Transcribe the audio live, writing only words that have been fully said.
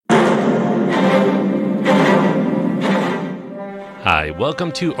Hi,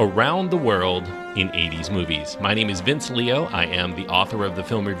 welcome to Around the World in 80s Movies. My name is Vince Leo. I am the author of the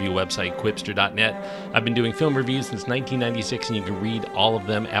film review website Quipster.net. I've been doing film reviews since 1996, and you can read all of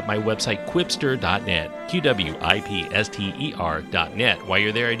them at my website Quipster.net, Quipster.net. While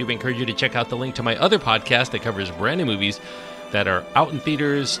you're there, I do encourage you to check out the link to my other podcast that covers brand new movies that are out in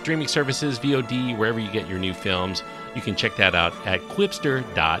theaters, streaming services, VOD, wherever you get your new films. You can check that out at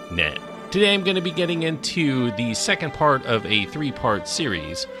Quipster.net. Today I'm going to be getting into the second part of a three-part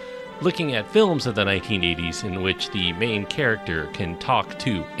series, looking at films of the 1980s in which the main character can talk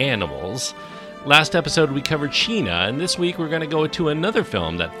to animals. Last episode we covered Sheena, and this week we're going to go to another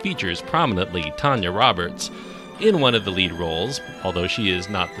film that features prominently Tanya Roberts in one of the lead roles, although she is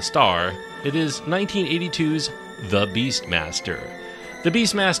not the star. It is 1982's The Beastmaster. The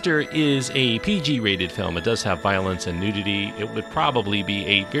Beastmaster is a PG-rated film. It does have violence and nudity. It would probably be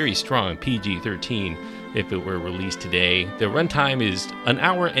a very strong PG-13 if it were released today. The runtime is 1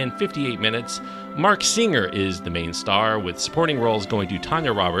 hour and 58 minutes. Mark Singer is the main star, with supporting roles going to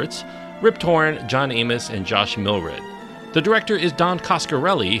Tanya Roberts, Rip Torn, John Amos, and Josh Milred. The director is Don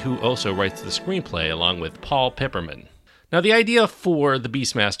Coscarelli, who also writes the screenplay along with Paul Pepperman. Now, the idea for The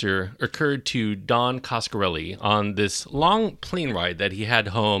Beastmaster occurred to Don Coscarelli on this long plane ride that he had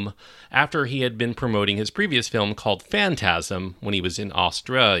home after he had been promoting his previous film called Phantasm when he was in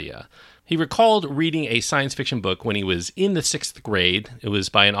Australia. He recalled reading a science fiction book when he was in the 6th grade. It was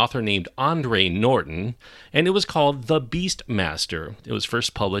by an author named Andre Norton, and it was called The Beastmaster. It was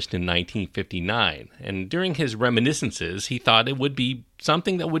first published in 1959, and during his reminiscences, he thought it would be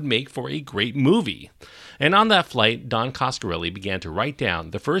something that would make for a great movie. And on that flight, Don Coscarelli began to write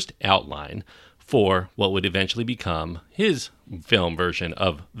down the first outline for what would eventually become his film version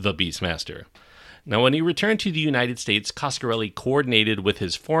of The Beastmaster. Now, when he returned to the United States, Coscarelli coordinated with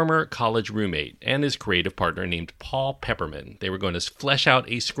his former college roommate and his creative partner named Paul Pepperman. They were going to flesh out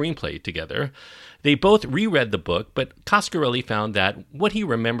a screenplay together. They both reread the book, but Coscarelli found that what he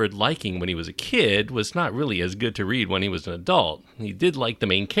remembered liking when he was a kid was not really as good to read when he was an adult. He did like the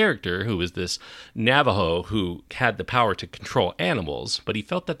main character, who was this Navajo who had the power to control animals, but he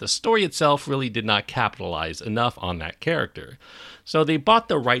felt that the story itself really did not capitalize enough on that character. So they bought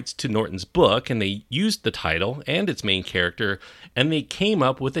the rights to Norton's book, and they used the title and its main character, and they came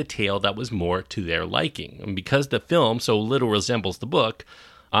up with a tale that was more to their liking. And because the film so little resembles the book,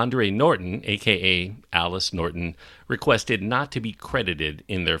 Andre Norton, a.k.a. Alice Norton, requested not to be credited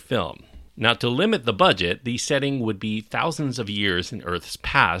in their film. Now, to limit the budget, the setting would be thousands of years in Earth's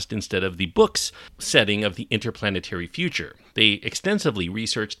past instead of the book's setting of the interplanetary future. They extensively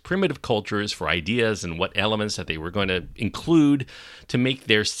researched primitive cultures for ideas and what elements that they were going to include to make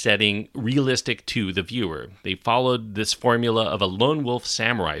their setting realistic to the viewer. They followed this formula of a lone wolf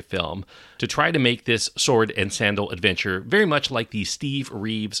samurai film to try to make this sword and sandal adventure very much like the Steve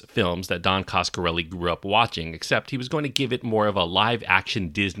Reeves films that Don Coscarelli grew up watching, except he was going to give it more of a live-action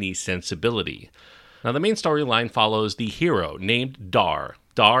Disney sensibility. Now, the main storyline follows the hero named Dar.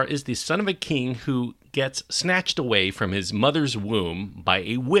 Dar is the son of a king who gets snatched away from his mother's womb by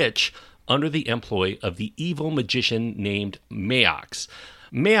a witch under the employ of the evil magician named Maox.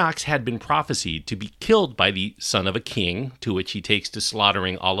 Maox had been prophesied to be killed by the son of a king, to which he takes to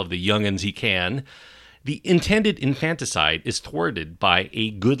slaughtering all of the young'uns he can. The intended infanticide is thwarted by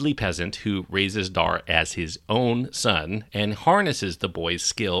a goodly peasant who raises Dar as his own son and harnesses the boy's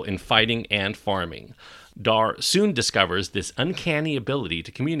skill in fighting and farming. Dar soon discovers this uncanny ability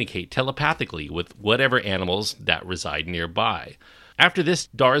to communicate telepathically with whatever animals that reside nearby. After this,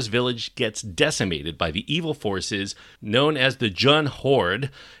 Dar's village gets decimated by the evil forces known as the Jun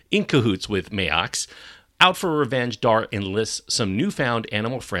Horde, in cahoots with Maox. Out for revenge, Dar enlists some newfound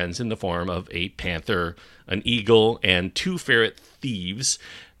animal friends in the form of a panther, an eagle, and 2 ferret thieves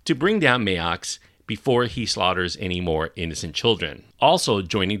to bring down Maox before he slaughters any more innocent children. Also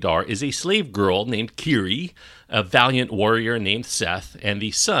joining Dar is a slave girl named Kiri, a valiant warrior named Seth, and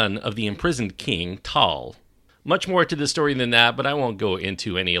the son of the imprisoned king, Tal. Much more to the story than that, but I won't go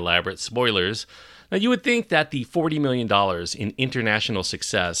into any elaborate spoilers. Now, you would think that the $40 million in international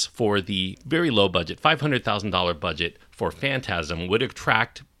success for the very low budget, $500,000 budget for Phantasm would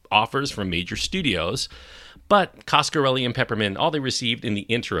attract offers from major studios, but Coscarelli and Pepperman, all they received in the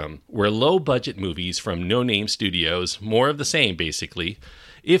interim were low-budget movies from no-name studios, more of the same, basically.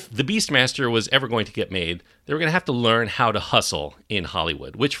 If The Beastmaster was ever going to get made, they were going to have to learn how to hustle in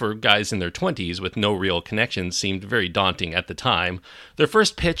Hollywood, which for guys in their 20s with no real connections seemed very daunting at the time. Their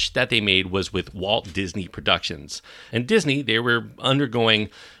first pitch that they made was with Walt Disney Productions. And Disney, they were undergoing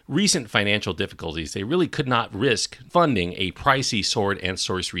recent financial difficulties. They really could not risk funding a pricey sword and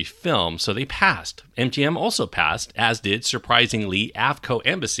sorcery film, so they passed. MGM also passed, as did, surprisingly, AFCO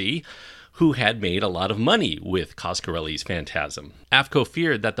Embassy, who had made a lot of money with Coscarelli's Phantasm. AFCO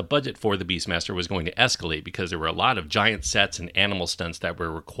feared that the budget for The Beastmaster was going to escalate because there were a lot of giant sets and animal stunts that were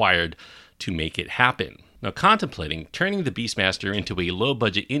required to make it happen. Now, contemplating turning The Beastmaster into a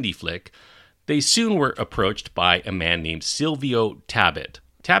low-budget indie flick, they soon were approached by a man named Silvio Tabet.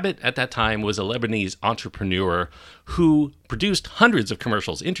 Tabet, at that time, was a Lebanese entrepreneur who produced hundreds of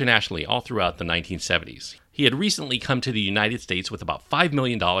commercials internationally all throughout the 1970s. He had recently come to the United States with about $5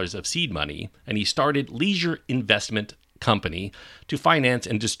 million of seed money, and he started Leisure Investment Company to finance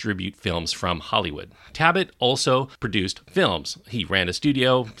and distribute films from Hollywood. Tabet also produced films. He ran a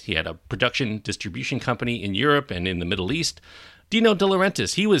studio, he had a production distribution company in Europe and in the Middle East. Dino De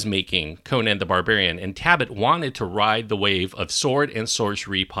Laurentiis, he was making Conan the Barbarian, and Tabet wanted to ride the wave of sword and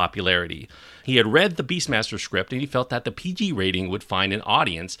sorcery popularity. He had read the Beastmaster script, and he felt that the PG rating would find an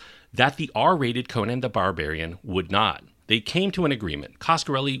audience that the R-rated Conan the Barbarian would not. They came to an agreement.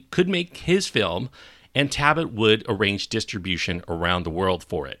 Coscarelli could make his film, and Tabet would arrange distribution around the world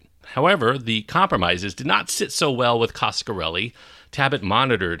for it. However, the compromises did not sit so well with Coscarelli. Tabet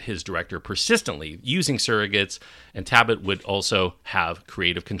monitored his director persistently, using surrogates, and Tabet would also have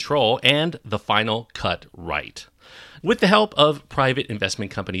creative control and the final cut right. With the help of private investment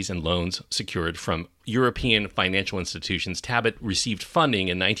companies and loans secured from European financial institutions, Tabet received funding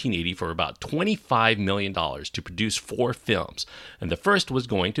in 1980 for about $25 million to produce 4 films, and the first was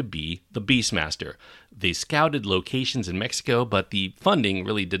going to be The Beastmaster. They scouted locations in Mexico, but the funding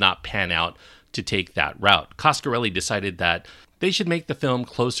really did not pan out to take that route. Coscarelli decided that they should make the film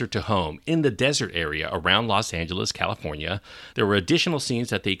closer to home, in the desert area around Los Angeles, California. There were additional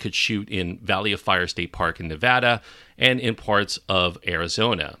scenes that they could shoot in Valley of Fire State Park in Nevada and in parts of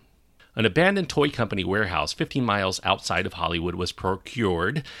Arizona. An abandoned toy company warehouse 15 miles outside of Hollywood was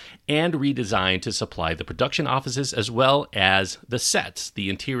procured and redesigned to supply the production offices as well as the sets, the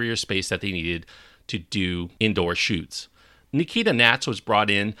interior space that they needed to do indoor shoots. Nikita Natz was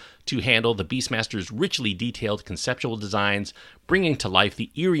brought in to handle the Beastmaster's richly detailed conceptual designs, bringing to life the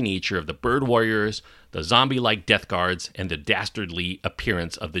eerie nature of the bird warriors, the zombie-like death guards, and the dastardly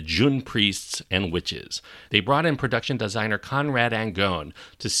appearance of the Jun priests and witches. They brought in production designer Conrad Angone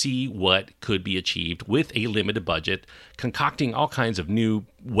to see what could be achieved with a limited budget, concocting all kinds of new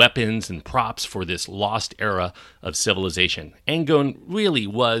weapons and props for this lost era of civilization. Angone really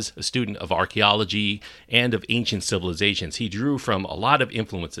was a student of archaeology and of ancient civilizations. He drew from a lot of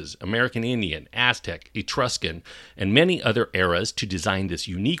influences, American Indian, Aztec, Etruscan, and many other eras to design this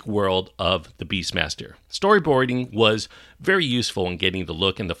unique world of the Beastmaster. Storyboarding was very useful in getting the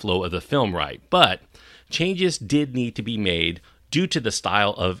look and the flow of the film right, but changes did need to be made due to the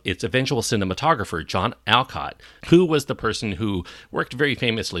style of its eventual cinematographer, John Alcott, who was the person who worked very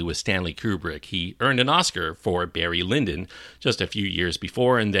famously with Stanley Kubrick. He earned an Oscar for Barry Lyndon just a few years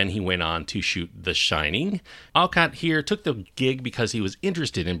before, and then he went on to shoot The Shining. Alcott here took the gig because he was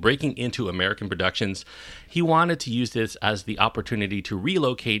interested in breaking into American productions. He wanted to use this as the opportunity to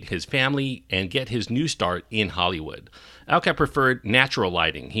relocate his family and get his new start in Hollywood. Alcott preferred natural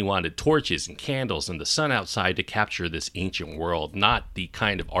lighting. He wanted torches and candles and the sun outside to capture this ancient world, not the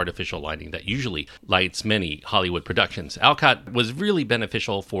kind of artificial lighting that usually lights many Hollywood productions. Alcott was really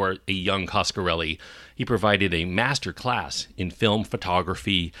beneficial for a young Coscarelli. He provided a master class in film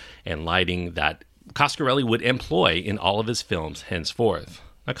photography and lighting that Coscarelli would employ in all of his films henceforth.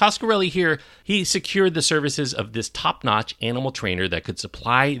 Now, Coscarelli here, he secured the services of this top-notch animal trainer that could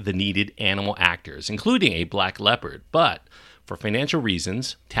supply the needed animal actors, including a black leopard. But for financial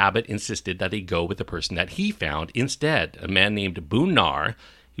reasons, Tabet insisted that they go with the person that he found instead, a man named Boone Narr.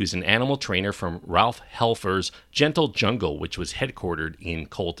 He was an animal trainer from Ralph Helfer's Gentle Jungle, which was headquartered in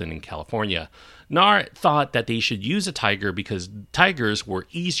Colton in California. Narr thought that they should use a tiger because tigers were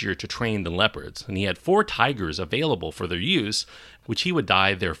easier to train than leopards, and he had 4 tigers available for their use, which he would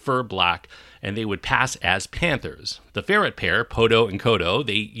dye their fur black, and they would pass as panthers. The ferret pair, Poto and Kodo,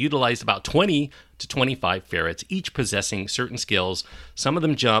 they utilized about 20 to 25 ferrets, each possessing certain skills. Some of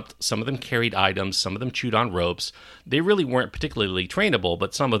them jumped, some of them carried items, some of them chewed on ropes. They really weren't particularly trainable,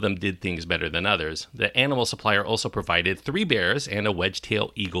 but some of them did things better than others. The animal supplier also provided 3 bears and a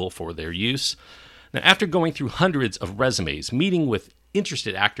wedge-tailed eagle for their use. Now, after going through hundreds of resumes, meeting with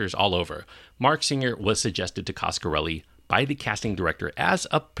interested actors all over, Mark Singer was suggested to Coscarelli by the casting director as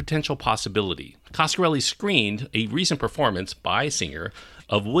a potential possibility. Coscarelli screened a recent performance by Singer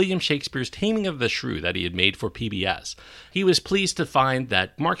of William Shakespeare's Taming of the Shrew that he had made for PBS. He was pleased to find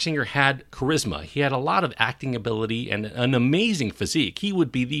that Mark Singer had charisma. He had a lot of acting ability and an amazing physique. He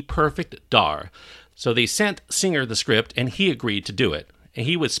would be the perfect Dar. So they sent Singer the script, and he agreed to do it. And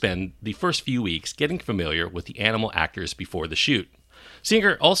he would spend the first few weeks getting familiar with the animal actors before the shoot.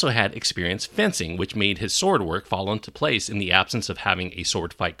 Singer also had experience fencing, which made his sword work fall into place in the absence of having a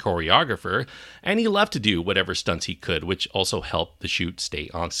sword fight choreographer, and he loved to do whatever stunts he could, which also helped the shoot stay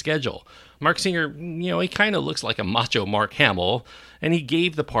on schedule. Mark Singer, he kind of looks like a macho Mark Hamill, and he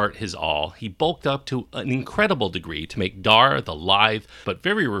gave the part his all. He bulked up to an incredible degree to make Dar the lithe but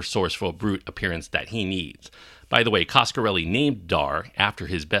very resourceful brute appearance that he needs. By the way, Coscarelli named Dar after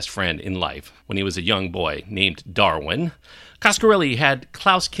his best friend in life when he was a young boy named Darwin. Coscarelli had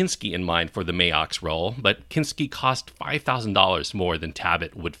Klaus Kinski in mind for the Mayox role, but Kinski cost $5,000 more than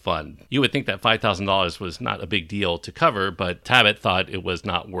Tabbitt would fund. You would think that $5,000 was not a big deal to cover, but Tabbitt thought it was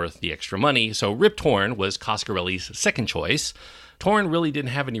not worth the extra money, so Rip Torn was Coscarelli's second choice. Torn really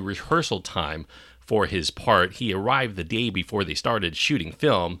didn't have any rehearsal time for his part. He arrived the day before they started shooting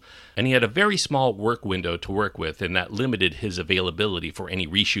film, and he had a very small work window to work with, and that limited his availability for any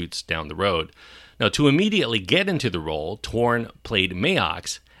reshoots down the road. Now, to immediately get into the role, Torn played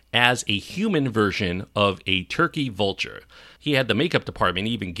Mayox as a human version of a turkey vulture. He had the makeup department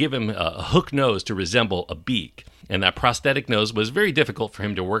even give him a hook nose to resemble a beak. And that prosthetic nose was very difficult for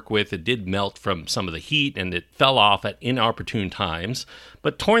him to work with. It did melt from some of the heat, and it fell off at inopportune times.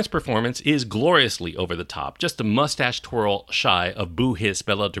 But Torn's performance is gloriously over the top, just a mustache twirl shy of boo-hiss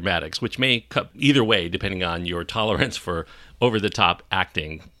melodramatics, which may cut either way depending on your tolerance for over-the-top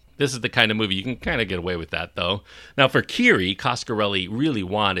acting. This is the kind of movie you can kind of get away with that, though. Now, for Kiri, Coscarelli really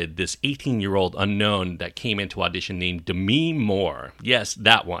wanted this 18-year-old unknown that came into audition named Demi Moore. Yes,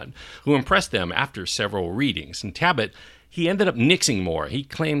 that one, who impressed them after several readings. And Tabbitt, he ended up nixing Moore. He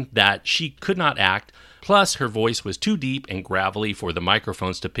claimed that she could not act, plus her voice was too deep and gravelly for the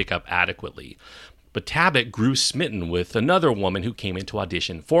microphones to pick up adequately. But Tabbitt grew smitten with another woman who came into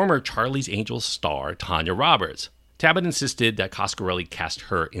audition, former Charlie's Angels star Tanya Roberts. Tabbitt insisted that Coscarelli cast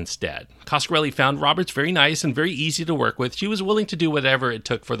her instead. Coscarelli found Roberts very nice and very easy to work with. She was willing to do whatever it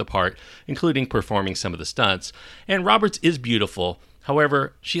took for the part, including performing some of the stunts. And Roberts is beautiful.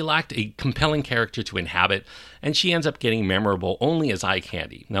 However, she lacked a compelling character to inhabit, and she ends up getting memorable only as eye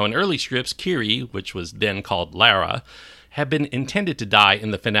candy. Now, in early scripts, Kiri, which was then called Lara, had been intended to die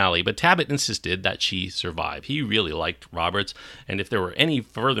in the finale, but Tabbitt insisted that she survive. He really liked Roberts, and if there were any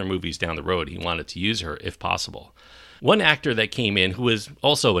further movies down the road, he wanted to use her if possible. One actor that came in who was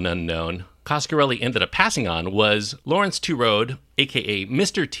also an unknown, Coscarelli ended up passing on, was Lawrence Turode, a.k.a.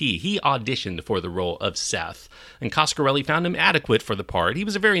 Mr. T. He auditioned for the role of Seth, and Coscarelli found him adequate for the part. He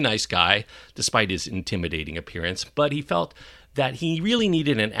was a very nice guy, despite his intimidating appearance, but he felt that he really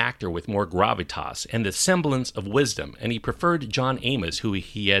needed an actor with more gravitas and the semblance of wisdom, and he preferred John Amos, who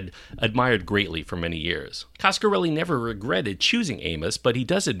he had admired greatly for many years. Coscarelli never regretted choosing Amos, but he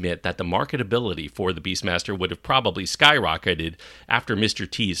does admit that the marketability for the Beastmaster would have probably skyrocketed after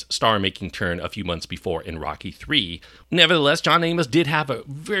Mr. T's star-making turn a few months before in Rocky III. Nevertheless, John Amos did have a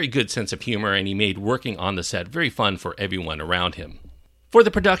very good sense of humor, and he made working on the set very fun for everyone around him. For the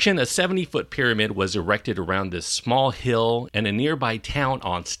production, a 70-foot pyramid was erected around this small hill and a nearby town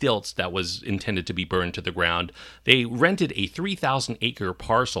on stilts that was intended to be burned to the ground. They rented a 3,000-acre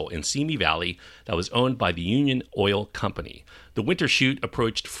parcel in Simi Valley that was owned by the Union Oil Company. The winter shoot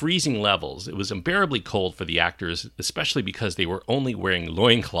approached freezing levels. It was unbearably cold for the actors, especially because they were only wearing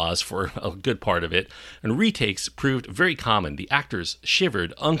loincloths for a good part of it, and retakes proved very common. The actors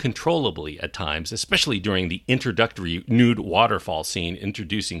shivered uncontrollably at times, especially during the introductory nude waterfall scene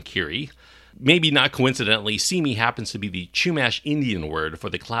introducing Kiri. Maybe not coincidentally, Simi happens to be the Chumash Indian word for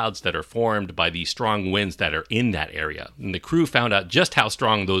the clouds that are formed by the strong winds that are in that area. And the crew found out just how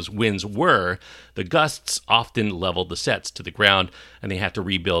strong those winds were. The gusts often leveled the sets to the ground, and they had to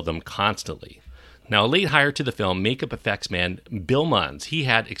rebuild them constantly. Now, a late hire to the film, makeup effects man Bill Munns. He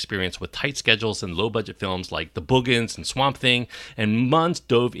had experience with tight schedules and low-budget films like The Boogans and Swamp Thing, and Munns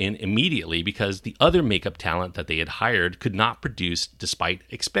dove in immediately because the other makeup talent that they had hired could not produce despite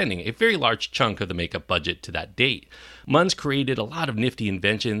expending a very large chunk of the makeup budget to that date. Munns created a lot of nifty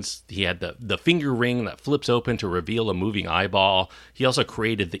inventions. He had the finger ring that flips open to reveal a moving eyeball. He also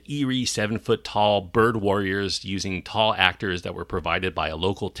created the eerie 7-foot-tall bird warriors using tall actors that were provided by a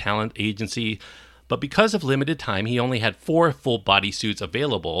local talent agency. But because of limited time, he only had 4 full body suits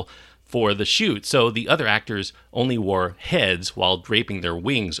available for the shoot, so the other actors only wore heads while draping their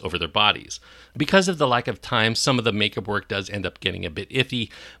wings over their bodies. Because of the lack of time, some of the makeup work does end up getting a bit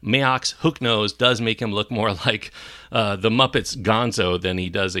iffy. Mayock's hook nose does make him look more like the Muppets Gonzo than he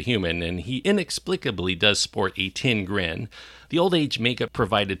does a human, and he inexplicably does sport a tin grin. The old age makeup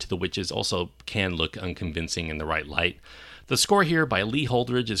provided to the witches also can look unconvincing in the right light. The score here by Lee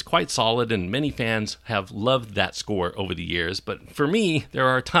Holdridge is quite solid, and many fans have loved that score over the years. But for me, there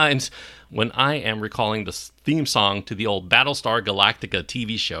are times when I am recalling the theme song to the old Battlestar Galactica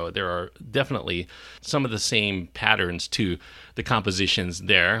TV show. There are definitely some of the same patterns to the compositions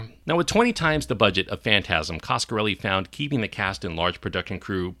there. Now, with 20 times the budget of Phantasm, Coscarelli found keeping the cast and large production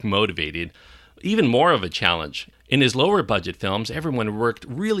crew motivated even more of a challenge. In his lower budget films, everyone worked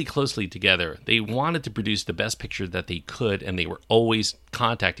really closely together. They wanted to produce the best picture that they could, and they were always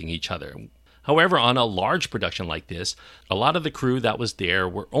contacting each other. However, on a large production like this, a lot of the crew that was there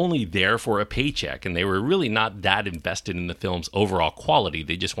were only there for a paycheck, and they were really not that invested in the film's overall quality.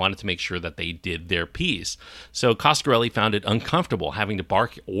 They just wanted to make sure that they did their piece. So Coscarelli found it uncomfortable having to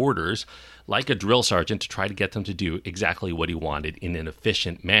bark orders like a drill sergeant to try to get them to do exactly what he wanted in an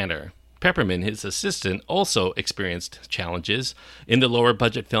efficient manner. Pepperman, his assistant, also experienced challenges. In the lower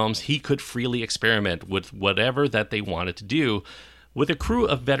budget films, he could freely experiment with whatever that they wanted to do. With a crew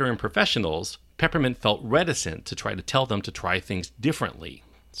of veteran professionals, Pepperman felt reticent to try to tell them to try things differently.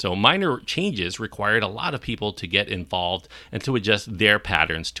 So minor changes required a lot of people to get involved and to adjust their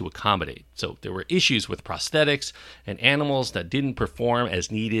patterns to accommodate. So there were issues with prosthetics and animals that didn't perform as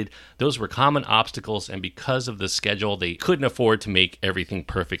needed. Those were common obstacles, and because of the schedule, they couldn't afford to make everything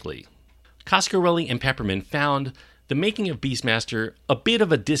perfectly. Coscarelli and Pepperman found the making of Beastmaster a bit of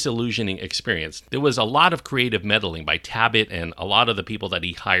a disillusioning experience. There was a lot of creative meddling by Tabbitt and a lot of the people that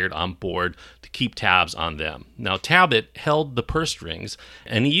he hired on board to keep tabs on them. Now, Tabbitt held the purse strings,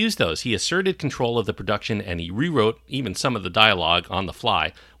 and he used those. He asserted control of the production, and he rewrote even some of the dialogue on the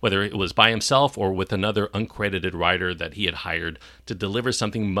fly, whether it was by himself or with another uncredited writer that he had hired to deliver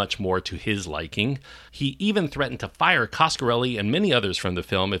something much more to his liking. He even threatened to fire Coscarelli and many others from the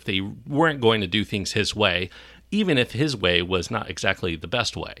film if they weren't going to do things his way, even if his way was not exactly the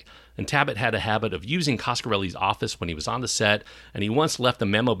best way. And Tabbitt had a habit of using Coscarelli's office when he was on the set, and he once left a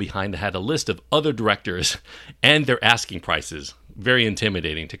memo behind that had a list of other directors and their asking prices. Very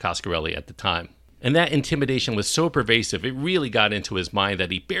intimidating to Coscarelli at the time. And that intimidation was so pervasive, it really got into his mind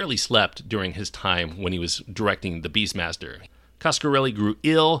that he barely slept during his time when he was directing The Beastmaster. Coscarelli grew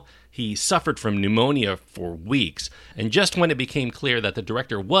ill. He suffered from pneumonia for weeks, and just when it became clear that the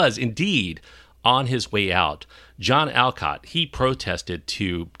director was indeed on his way out, John Alcott, he protested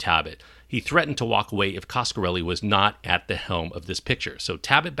to Tabbitt. He threatened to walk away if Coscarelli was not at the helm of this picture. So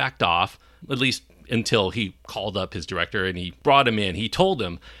Tabbitt backed off, at least until he called up his director and he brought him in. He told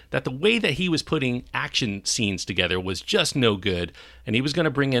him that the way that he was putting action scenes together was just no good, and he was going to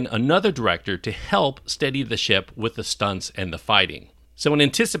bring in another director to help steady the ship with the stunts and the fighting. So in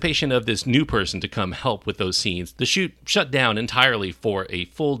anticipation of this new person to come help with those scenes, the shoot shut down entirely for a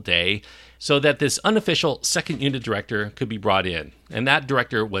full day so that this unofficial second unit director could be brought in. And that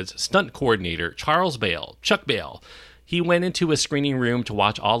director was stunt coordinator Charles Bale, Chuck Bale. He went into a screening room to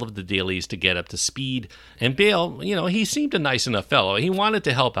watch all of the dailies to get up to speed. And Bale, he seemed a nice enough fellow. He wanted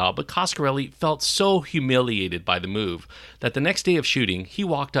to help out, but Coscarelli felt so humiliated by the move that the next day of shooting, he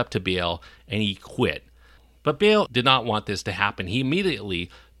walked up to Bale and he quit. But Bale did not want this to happen. He immediately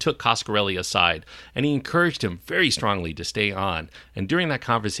took Coscarelli aside, and he encouraged him very strongly to stay on. And during that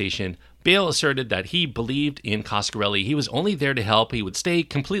conversation, Bale asserted that he believed in Coscarelli. He was only there to help. He would stay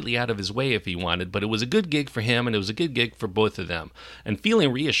completely out of his way if he wanted, but it was a good gig for him, and it was a good gig for both of them. And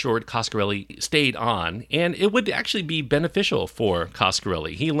feeling reassured, Coscarelli stayed on, and it would actually be beneficial for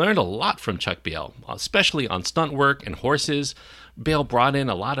Coscarelli. He learned a lot from Chuck Bale, especially on stunt work and horses. Bale brought in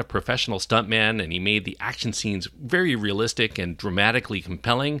a lot of professional stuntmen, and he made the action scenes very realistic and dramatically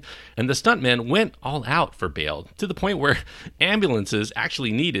compelling. And the stuntmen went all out for Bale, to the point where ambulances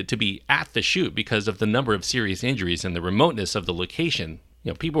actually needed to be at the shoot because of the number of serious injuries and the remoteness of the location.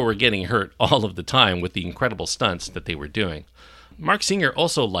 People were getting hurt all of the time with the incredible stunts that they were doing. Mark Singer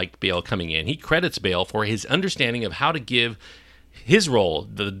also liked Bale coming in. He credits Bale for his understanding of how to give his role,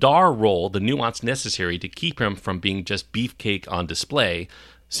 the Dar role, the nuance necessary to keep him from being just beefcake on display.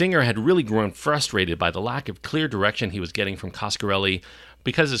 Singer had really grown frustrated by the lack of clear direction he was getting from Coscarelli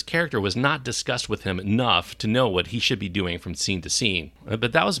because his character was not discussed with him enough to know what he should be doing from scene to scene.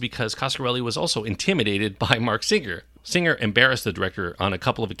 But that was because Coscarelli was also intimidated by Mark Singer. Singer embarrassed the director on a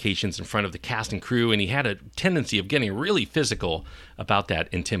couple of occasions in front of the cast and crew, and he had a tendency of getting really physical about that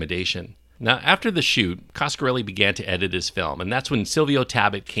intimidation. Now, after the shoot, Coscarelli began to edit his film, and that's when Silvio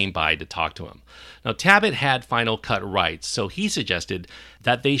Tabet came by to talk to him. Now, Tabet had Final Cut rights, so he suggested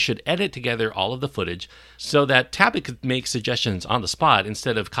that they should edit together all of the footage so that Tabet could make suggestions on the spot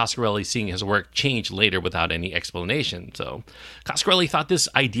instead of Coscarelli seeing his work change later without any explanation. So Coscarelli thought this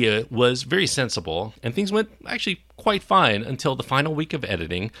idea was very sensible, and things went actually quite fine until the final week of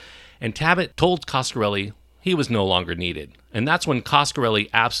editing, and Tabet told Coscarelli he was no longer needed. And that's when Coscarelli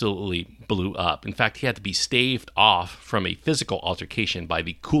absolutely blew up. In fact, he had to be staved off from a physical altercation by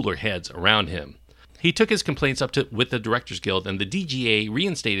the cooler heads around him. He took his complaints up with the Directors Guild, and the DGA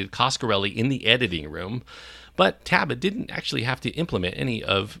reinstated Coscarelli in the editing room. But Tabet didn't actually have to implement any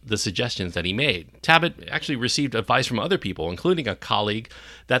of the suggestions that he made. Tabet actually received advice from other people, including a colleague,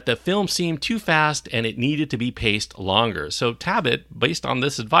 that the film seemed too fast and it needed to be paced longer. So Tabet, based on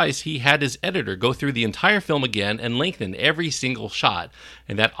this advice, he had his editor go through the entire film again and lengthen every single shot,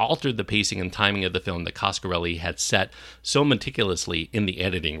 and that altered the pacing and timing of the film that Coscarelli had set so meticulously in the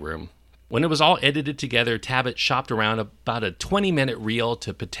editing room. When it was all edited together, Tabet shopped around about a 20-minute reel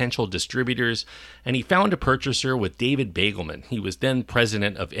to potential distributors, and he found a purchaser with David Begelman. He was then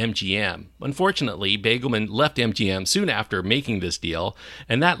president of MGM. Unfortunately, Begelman left MGM soon after making this deal,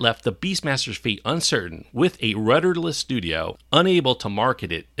 and that left the Beastmaster's fate uncertain, with a rudderless studio unable to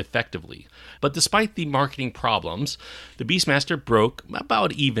market it effectively. But despite the marketing problems, the Beastmaster broke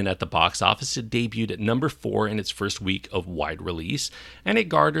about even at the box office. It debuted at number 4 in its first week of wide release, and it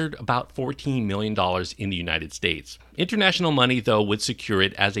garnered about $14 million in the United States. International money, though, would secure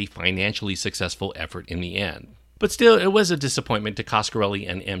it as a financially successful effort in the end. But still, it was a disappointment to Coscarelli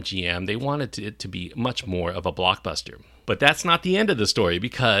and MGM. They wanted it to be much more of a blockbuster. But that's not the end of the story,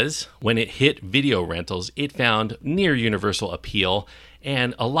 because when it hit video rentals, it found near universal appeal,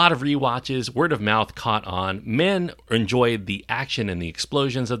 and a lot of rewatches, word of mouth caught on. Men enjoyed the action and the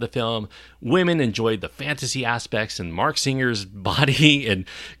explosions of the film. Women enjoyed the fantasy aspects and Mark Singer's body, and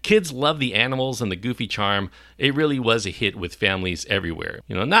kids loved the animals and the goofy charm. It really was a hit with families everywhere.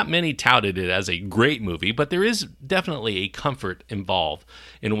 Not many touted it as a great movie, but there is definitely a comfort involved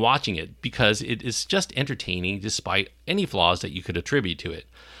in watching it because it is just entertaining despite any flaws that you could attribute to it.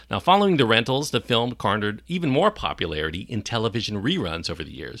 Now, following the rentals, the film garnered even more popularity in television reruns over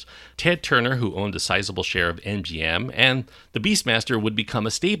the years. Ted Turner, who owned a sizable share of MGM, and the Beastmaster would become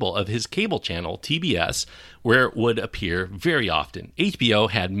a staple of his cable channel, TBS, where it would appear very often. HBO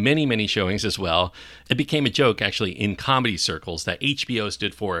had many, many showings as well. It became a joke, actually, in comedy circles that HBO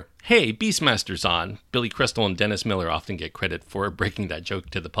stood for, "Hey, Beastmaster's on." Billy Crystal and Dennis Miller often get credit for breaking that joke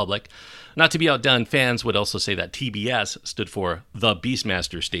to the public. Not to be outdone, fans would also say that TBS stood for The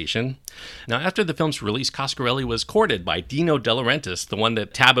Beastmaster Station. Now, after the film's release, Coscarelli was courted by Dino De Laurentiis, the one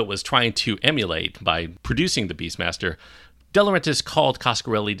that Tabet was trying to emulate by producing The Beastmaster. De Laurentiis called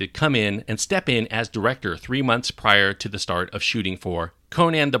Coscarelli to come in and step in as director 3 months prior to the start of shooting for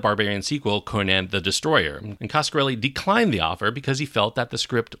Conan the Barbarian sequel, Conan the Destroyer. And Coscarelli declined the offer because he felt that the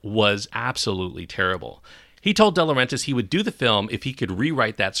script was absolutely terrible. He told De Laurentiis he would do the film if he could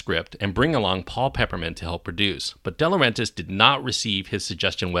rewrite that script and bring along Paul Pepperman to help produce. But De Laurentiis did not receive his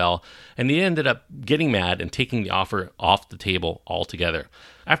suggestion well, and he ended up getting mad and taking the offer off the table altogether.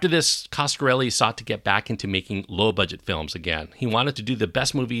 After this, Coscarelli sought to get back into making low-budget films again. He wanted to do the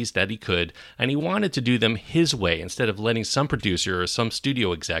best movies that he could, and he wanted to do them his way instead of letting some producer or some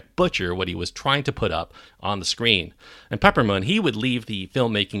studio exec butcher what he was trying to put up on the screen. And Pepperman, he would leave the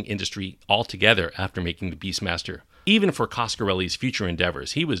filmmaking industry altogether after making The Beastmaster. Even for Coscarelli's future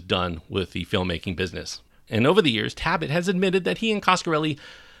endeavors, he was done with the filmmaking business. And over the years, Tabet has admitted that he and Coscarelli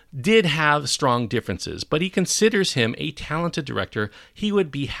did have strong differences, but he considers him a talented director. He would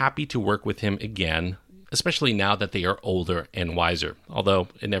be happy to work with him again, especially now that they are older and wiser, although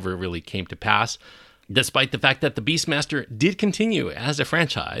it never really came to pass. Despite the fact that The Beastmaster did continue as a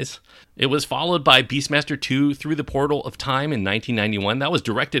franchise, it was followed by Beastmaster 2 Through the Portal of Time in 1991. That was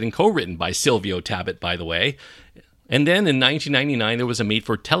directed and co-written by Silvio Tabet, by the way. And then in 1999, there was a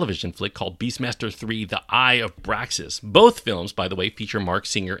made-for-television flick called Beastmaster 3, The Eye of Braxis. Both films, by the way, feature Mark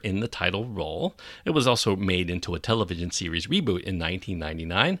Singer in the title role. It was also made into a television series reboot in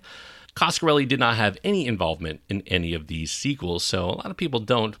 1999. Coscarelli did not have any involvement in any of these sequels, so a lot of people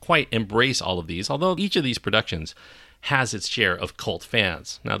don't quite embrace all of these, although each of these productions has its share of cult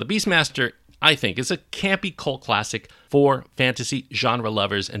fans. Now, The Beastmaster, I think, is a campy cult classic for fantasy genre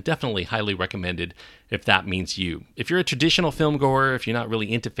lovers and definitely highly recommended if that means you. If you're a traditional film goer, if you're not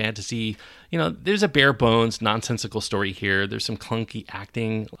really into fantasy, there's a bare bones, nonsensical story here. There's some clunky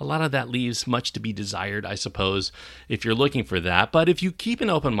acting. A lot of that leaves much to be desired, I suppose, if you're looking for that. But if you keep an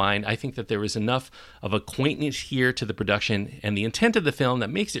open mind, I think that there is enough of a quaintness here to the production and the intent of the film that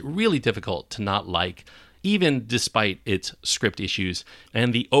makes it really difficult to not like, even despite its script issues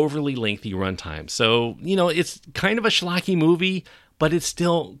and the overly lengthy runtime. So, it's kind of a schlocky movie, but it's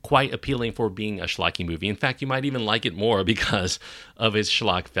still quite appealing for being a schlocky movie. In fact, you might even like it more because of its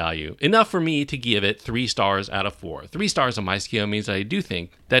schlock value. Enough for me to give it 3 stars out of 4. 3 stars on my scale means I do think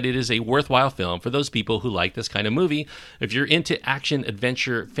that it is a worthwhile film for those people who like this kind of movie. If you're into action,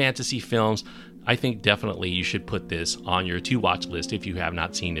 adventure, fantasy films, I think definitely you should put this on your to-watch list if you have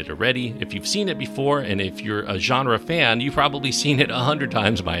not seen it already. If you've seen it before, and if you're a genre fan, you've probably seen it 100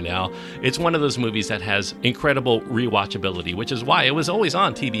 times by now. It's one of those movies that has incredible rewatchability, which is why it was always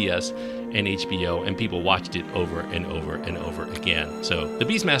on TBS and HBO, and people watched it over and over and over again. So The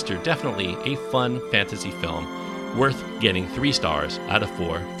Beastmaster, definitely a fun fantasy film, worth getting 3 stars out of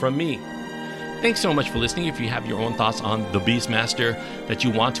 4 from me. Thanks so much for listening. If you have your own thoughts on The Beastmaster that you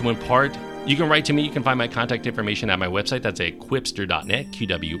want to impart, you can write to me. You can find my contact information at my website. That's at quipster.net,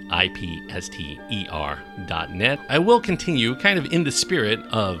 QWIPSTER.net. I will continue kind of in the spirit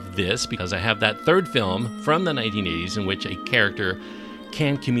of this because I have that third film from the 1980s in which a character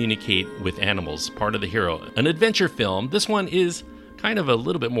can communicate with animals, part of the hero. An adventure film. This one is kind of a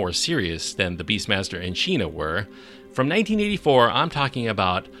little bit more serious than The Beastmaster and Sheena were. From 1984, I'm talking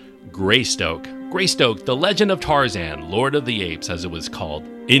about Greystoke. Greystoke, The Legend of Tarzan, Lord of the Apes, as it was called,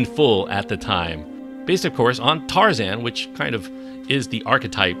 in full at the time. Based, of course, on Tarzan, which kind of is the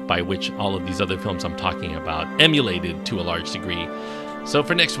archetype by which all of these other films I'm talking about emulated to a large degree. So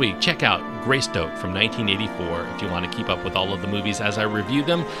for next week, check out Greystoke from 1984 if you want to keep up with all of the movies as I review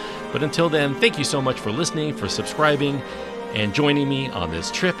them. But until then, thank you so much for listening, for subscribing, and joining me on this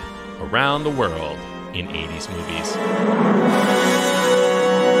trip around the world in 80s movies.